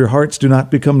 Beware that your hearts do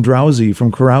not become drowsy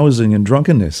from carousing and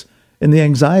drunkenness and the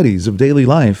anxieties of daily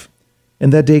life,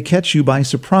 and that day catch you by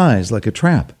surprise like a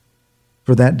trap.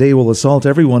 For that day will assault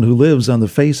everyone who lives on the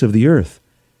face of the earth.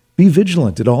 Be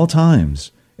vigilant at all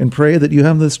times, and pray that you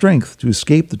have the strength to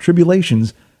escape the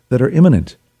tribulations that are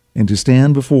imminent, and to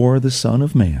stand before the Son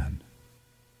of Man.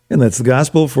 And that's the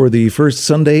gospel for the first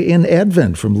Sunday in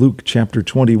Advent from Luke chapter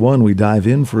 21. We dive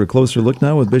in for a closer look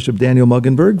now with Bishop Daniel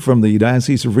Mueggenborg from the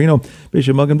Diocese of Reno.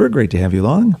 Bishop Mueggenborg, great to have you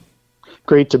along.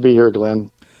 Great to be here,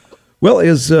 Glenn. Well,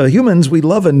 as humans, we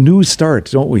love a new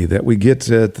start, don't we? That we get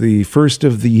at the first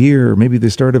of the year, maybe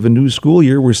the start of a new school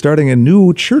year. We're starting a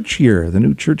new church year, the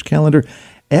new church calendar,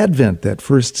 Advent, that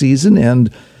first season.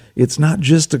 And it's not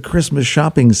just a Christmas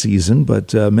shopping season,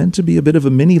 but meant to be a bit of a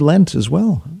mini Lent as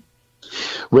well.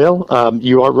 Well,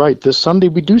 you are right. This Sunday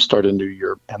we do start a new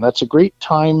year, and that's a great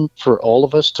time for all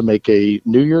of us to make a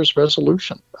New Year's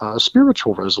resolution, a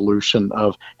spiritual resolution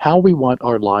of how we want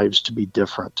our lives to be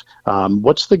different.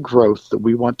 What's the growth that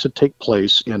we want to take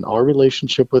place in our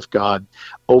relationship with God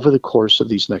over the course of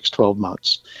these next 12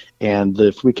 months? And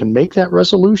if we can make that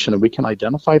resolution and we can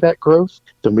identify that growth,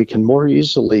 then we can more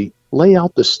easily lay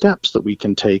out the steps that we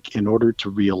can take in order to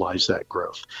realize that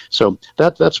growth. So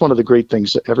that's one of the great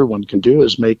things that everyone can do,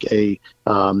 is make a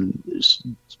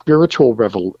spiritual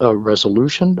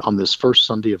resolution on this first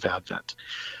Sunday of Advent.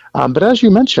 But as you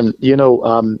mentioned, there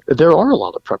are a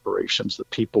lot of preparations that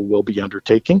people will be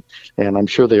undertaking, and I'm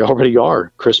sure they already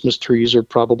are. Christmas trees are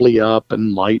probably up,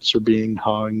 and lights are being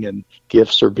hung, and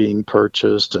gifts are being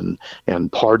purchased,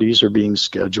 and parties are being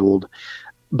scheduled.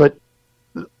 But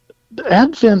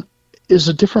Advent is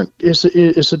a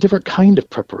different kind of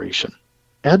preparation.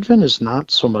 Advent is not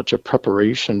so much a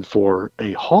preparation for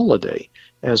a holiday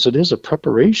as it is a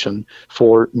preparation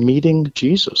for meeting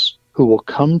Jesus, who will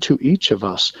come to each of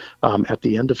us at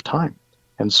the end of time.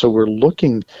 And so we're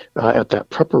looking at that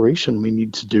preparation we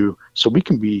need to do so we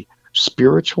can be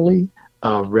spiritually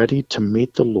ready to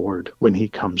meet the Lord when he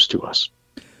comes to us.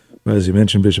 Well, as you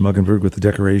mentioned, Bishop Mueggenborg, with the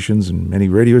decorations, and many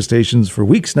radio stations for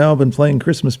weeks now have been playing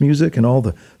Christmas music and all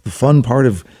the fun part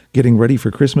of getting ready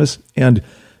for Christmas. And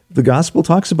the gospel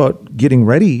talks about getting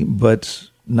ready, but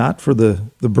not for the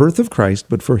birth of Christ,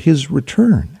 but for his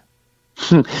return.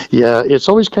 Yeah, it's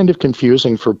always kind of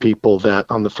confusing for people that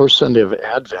on the first Sunday of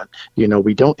Advent,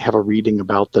 we don't have a reading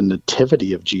about the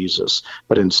nativity of Jesus,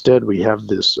 but instead we have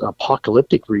this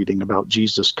apocalyptic reading about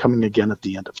Jesus coming again at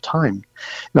the end of time.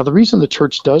 Now, the reason the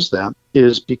church does that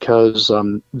is because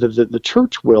the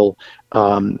church will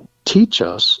teach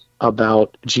us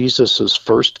about Jesus's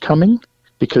first coming,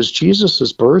 because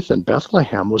Jesus's birth in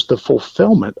Bethlehem was the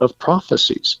fulfillment of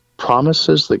prophecies.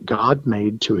 Promises that God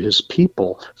made to his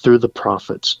people through the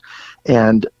prophets.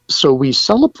 And so we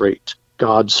celebrate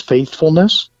God's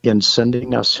faithfulness in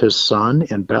sending us his son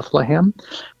in Bethlehem,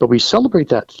 but we celebrate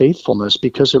that faithfulness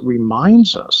because it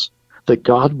reminds us that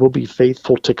God will be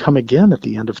faithful to come again at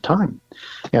the end of time.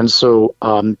 And so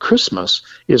Christmas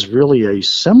is really a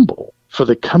symbol for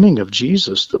the coming of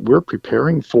Jesus, that we're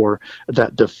preparing for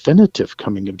that definitive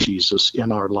coming of Jesus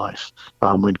in our life,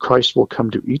 when Christ will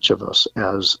come to each of us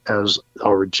as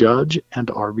our judge and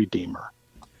our redeemer.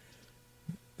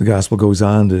 The gospel goes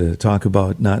on to talk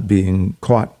about not being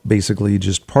caught basically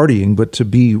just partying, but to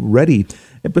be ready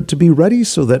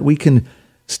so that we can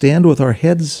stand with our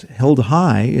heads held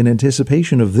high in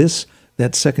anticipation of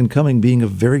that second coming being a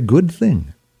very good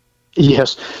thing.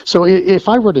 Yes. So if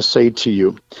I were to say to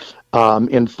you,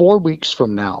 in 4 weeks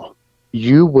from now,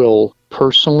 you will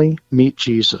personally meet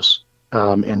Jesus,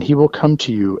 and he will come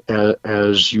to you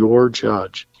as your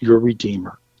judge, your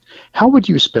redeemer. How would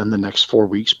you spend the next 4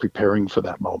 weeks preparing for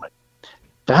that moment?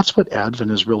 That's what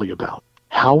Advent is really about.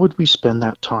 How would we spend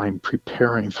that time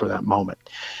preparing for that moment?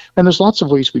 And there's lots of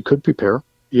ways we could prepare.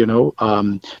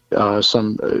 Some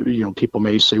people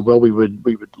may say, well, we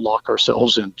would lock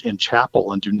ourselves in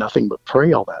chapel and do nothing but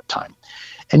pray all that time.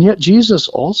 And yet Jesus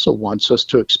also wants us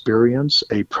to experience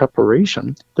a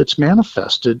preparation that's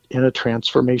manifested in a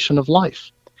transformation of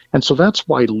life. And so that's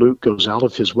why Luke goes out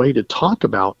of his way to talk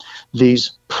about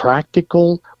these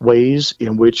practical ways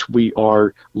in which we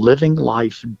are living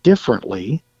life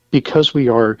differently, because we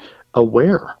are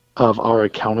aware of our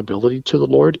accountability to the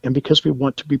Lord and because we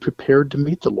want to be prepared to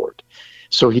meet the Lord.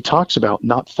 So he talks about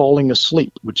not falling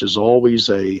asleep, which is always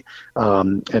an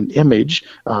image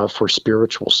for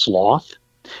spiritual sloth.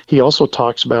 He also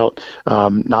talks about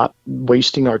not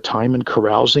wasting our time in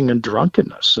carousing and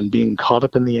drunkenness and being caught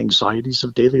up in the anxieties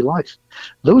of daily life.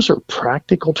 Those are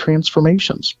practical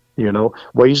transformations,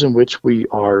 ways in which we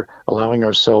are allowing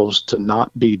ourselves to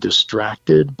not be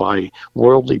distracted by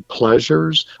worldly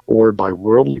pleasures or by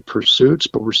worldly pursuits,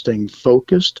 but we're staying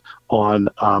focused on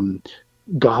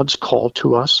God's call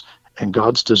to us and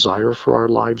God's desire for our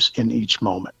lives in each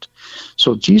moment.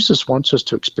 So Jesus wants us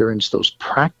to experience those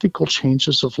practical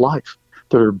changes of life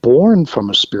that are born from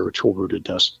a spiritual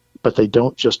rootedness, but they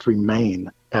don't just remain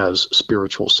as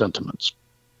spiritual sentiments.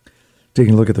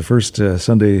 Taking a look at the first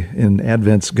Sunday in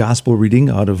Advent's gospel reading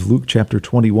out of Luke chapter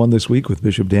 21 this week with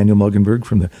Bishop Daniel Mueggenborg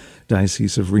from the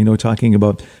Diocese of Reno, talking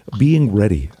about being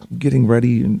ready, getting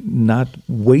ready, not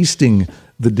wasting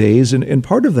the days. And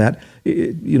part of that,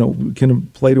 can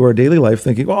apply to our daily life,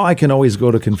 thinking, I can always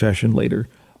go to confession later.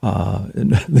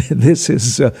 And this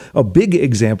is a big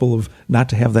example of not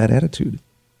to have that attitude.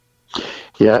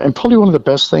 Yeah, and probably one of the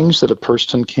best things that a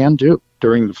person can do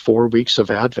during the 4 weeks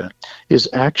of Advent is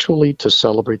actually to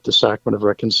celebrate the sacrament of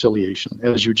reconciliation,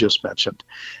 as you just mentioned.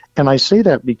 And I say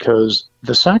that because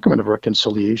the sacrament of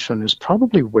reconciliation is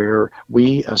probably where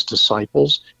we as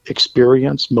disciples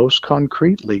experience most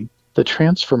concretely the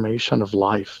transformation of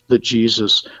life that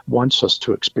Jesus wants us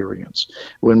to experience.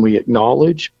 When we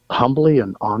acknowledge humbly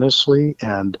and honestly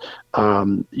and,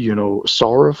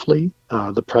 sorrowfully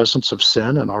the presence of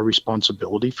sin and our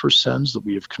responsibility for sins that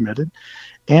we have committed.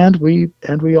 And we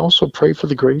also pray for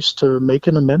the grace to make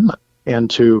an amendment and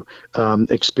to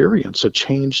experience a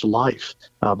changed life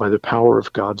by the power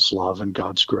of God's love and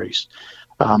God's grace.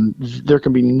 There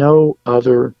can be no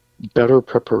other better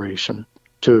preparation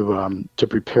to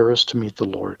prepare us to meet the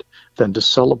Lord than to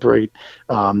celebrate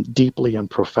deeply and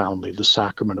profoundly the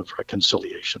sacrament of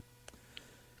reconciliation.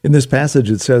 In this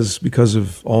passage, it says, because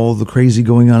of all the crazy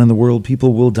going on in the world,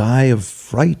 people will die of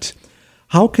fright.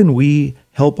 How can we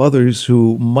help others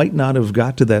who might not have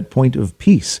got to that point of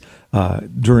peace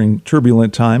during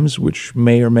turbulent times, which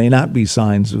may or may not be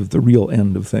signs of the real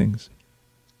end of things?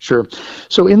 Sure.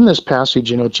 So in this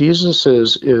passage, Jesus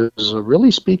is really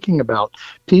speaking about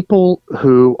people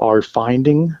who are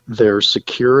finding their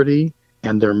security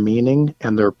and their meaning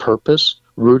and their purpose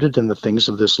rooted in the things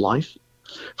of this life.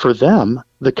 For them,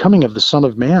 the coming of the Son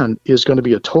of Man is going to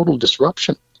be a total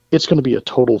disruption. It's going to be a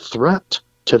total threat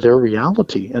to their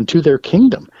reality and to their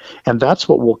kingdom. And that's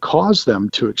what will cause them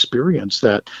to experience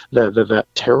that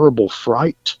terrible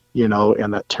fright,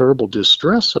 and that terrible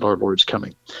distress at our Lord's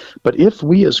coming. But if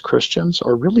we as Christians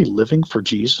are really living for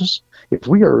Jesus, if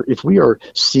we are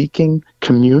seeking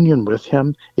communion with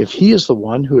him, if he is the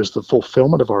one who is the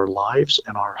fulfillment of our lives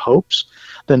and our hopes,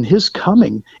 then his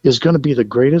coming is going to be the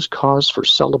greatest cause for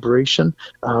celebration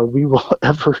we will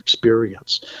ever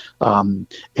experience. And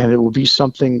it will be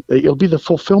it'll be the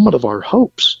fulfillment of our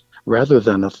hopes rather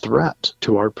than a threat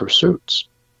to our pursuits.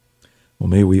 Well,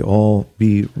 may we all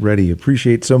be ready.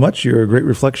 Appreciate so much your great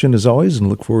reflection as always, and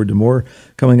look forward to more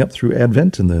coming up through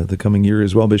Advent in the coming year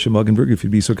as well. Bishop Mueggenborg, if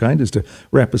you'd be so kind as to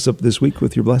wrap us up this week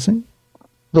with your blessing.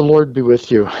 The Lord be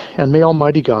with you, and may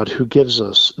Almighty God, who gives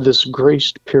us this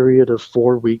graced period of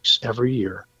 4 weeks every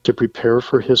year to prepare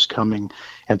for his coming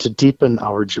and to deepen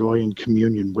our joy and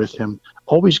communion with him,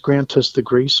 always grant us the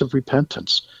grace of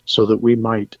repentance so that we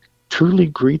might truly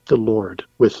greet the Lord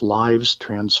with lives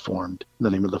transformed. In the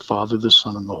name of the Father, the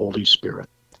Son, and the Holy Spirit.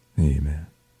 Amen.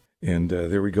 And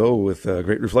there we go with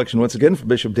great reflection once again from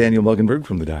Bishop Daniel Mueggenborg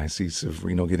from the Diocese of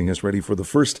Reno, getting us ready for the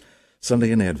first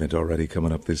Sunday in Advent already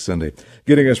coming up this Sunday.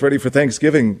 Getting us ready for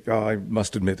Thanksgiving. I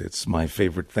must admit, it's my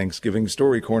favorite Thanksgiving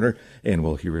story corner, and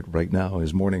we'll hear it right now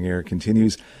as Morning Air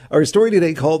continues. Our story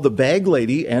today called The Bag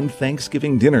Lady and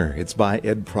Thanksgiving Dinner. It's by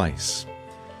Ed Price.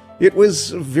 It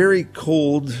was a very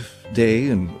cold day,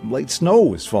 and light snow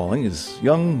was falling as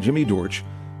young Jimmy Dortch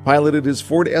piloted his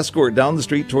Ford Escort down the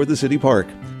street toward the city park.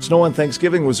 Snow on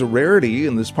Thanksgiving was a rarity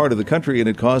in this part of the country, and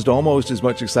it caused almost as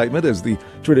much excitement as the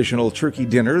traditional turkey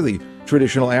dinner, the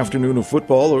traditional afternoon of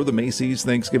football, or the Macy's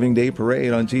Thanksgiving Day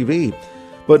Parade on TV.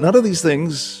 But none of these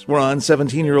things were on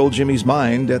 17-year-old Jimmy's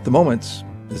mind at the moment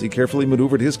as he carefully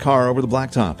maneuvered his car over the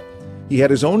blacktop. He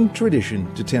had his own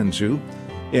tradition to tend to,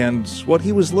 and what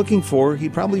he was looking for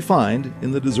he'd probably find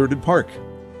in the deserted park.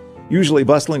 Usually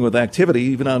bustling with activity,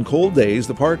 even on cold days,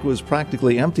 the park was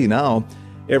practically empty now.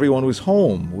 Everyone was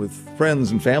home, with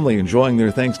friends and family enjoying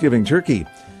their Thanksgiving turkey.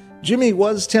 Jimmy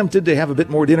was tempted to have a bit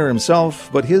more dinner himself,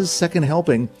 but his second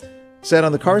helping sat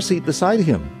on the car seat beside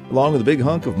him, along with a big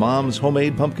hunk of Mom's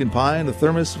homemade pumpkin pie and a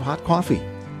thermos of hot coffee.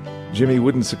 Jimmy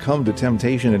wouldn't succumb to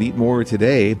temptation and eat more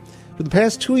today. For the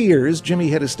past 2 years, Jimmy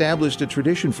had established a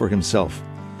tradition for himself.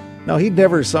 Now, he'd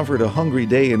never suffered a hungry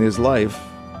day in his life.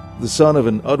 The son of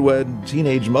an unwed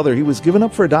teenage mother, he was given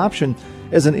up for adoption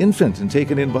as an infant and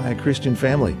taken in by a Christian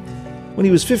family. When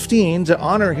he was 15, to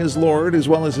honor his Lord as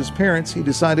well as his parents, he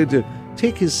decided to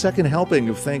take his second helping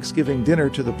of Thanksgiving dinner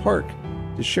to the park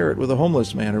to share it with a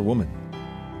homeless man or woman.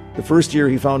 The first year,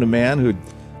 he found a man who'd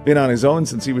been on his own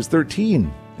since he was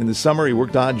 13. In the summer, he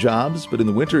worked odd jobs, but in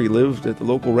the winter, he lived at the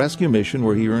local rescue mission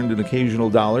where he earned an occasional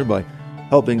dollar by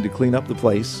helping to clean up the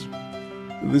place.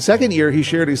 The second year, he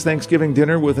shared his Thanksgiving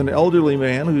dinner with an elderly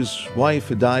man whose wife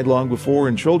had died long before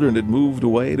and children had moved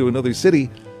away to another city.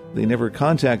 They never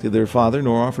contacted their father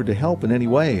nor offered to help in any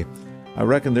way. "I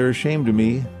reckon they're ashamed of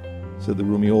me," said the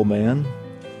roomy old man.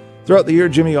 Throughout the year,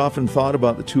 Jimmy often thought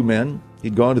about the two men.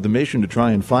 He'd gone to the mission to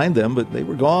try and find them, but they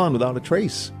were gone without a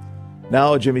trace.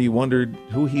 Now Jimmy wondered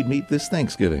who he'd meet this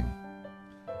Thanksgiving.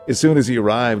 As soon as he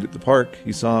arrived at the park,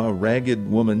 he saw a ragged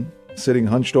woman sitting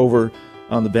hunched over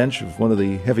on the bench of one of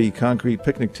the heavy concrete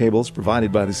picnic tables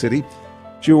provided by the city.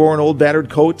 She wore an old battered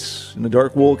coat and a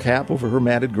dark wool cap over her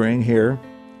matted graying hair.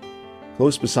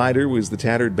 Close beside her was the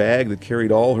tattered bag that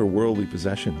carried all her worldly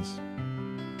possessions.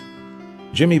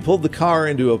 Jimmy pulled the car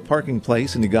into a parking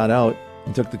place and he got out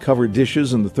and took the covered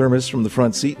dishes and the thermos from the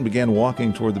front seat and began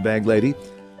walking toward the bag lady.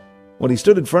 When he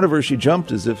stood in front of her, she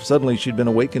jumped as if suddenly she'd been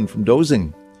awakened from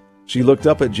dozing. She looked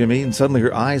up at Jimmy and suddenly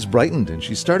her eyes brightened and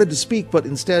she started to speak, but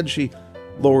instead she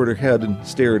lowered her head and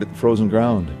stared at the frozen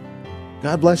ground.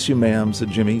 "God bless you, ma'am,"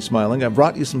 said Jimmy, smiling. "I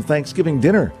brought you some Thanksgiving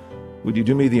dinner. Would you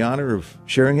do me the honor of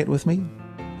sharing it with me?"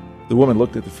 The woman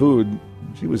looked at the food.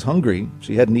 She was hungry.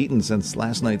 She hadn't eaten since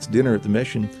last night's dinner at the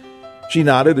mission. She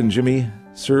nodded, and Jimmy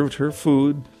served her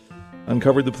food,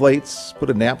 uncovered the plates, put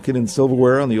a napkin and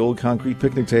silverware on the old concrete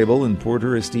picnic table, and poured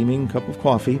her a steaming cup of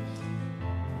coffee.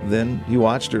 Then he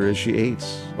watched her as she ate.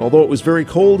 Although it was very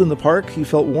cold in the park, he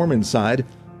felt warm inside.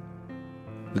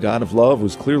 The God of love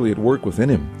was clearly at work within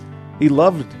him. He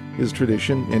loved his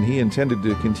tradition, and he intended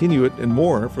to continue it and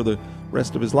more for the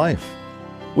rest of his life.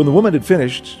 When the woman had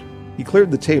finished, he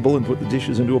cleared the table and put the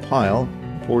dishes into a pile,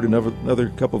 poured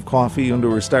another cup of coffee into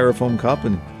her styrofoam cup,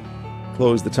 and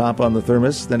closed the top on the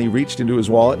thermos. Then he reached into his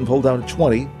wallet and pulled out a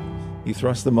 20. He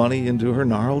thrust the money into her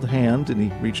gnarled hand, and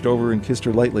he reached over and kissed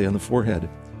her lightly on the forehead.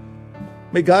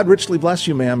 "May God richly bless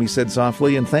you, ma'am," he said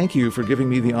softly, "and thank you for giving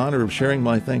me the honor of sharing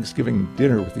my Thanksgiving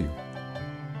dinner with you."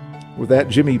 With that,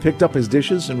 Jimmy picked up his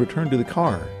dishes and returned to the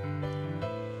car.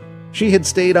 She had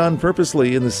stayed on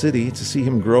purposely in the city to see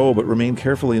him grow, but remained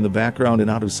carefully in the background and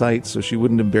out of sight so she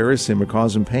wouldn't embarrass him or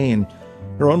cause him pain.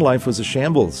 Her own life was a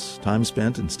shambles, time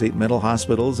spent in state mental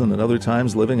hospitals and at other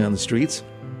times living on the streets.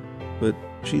 But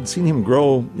she'd seen him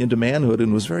grow into manhood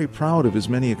and was very proud of his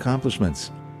many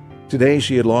accomplishments. Today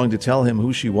she had longed to tell him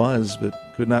who she was, but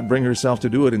could not bring herself to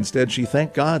do it. Instead, she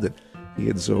thanked God that he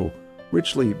had so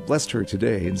richly blessed her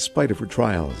today in spite of her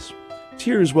trials.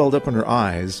 Tears welled up in her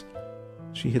eyes.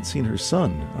 She had seen her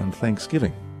son on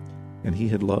Thanksgiving, and he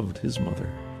had loved his mother.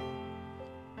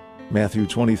 Matthew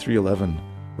 23:11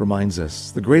 reminds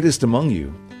us, "The greatest among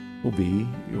you will be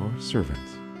your servant."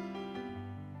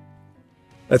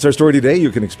 That's our story today.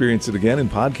 You can experience it again in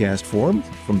podcast form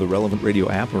from the Relevant Radio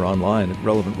app or online at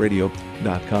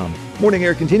relevantradio.com. Morning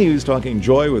Air continues talking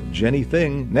joy with Jenny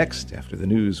Thing next after the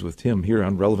news with Tim here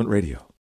on Relevant Radio.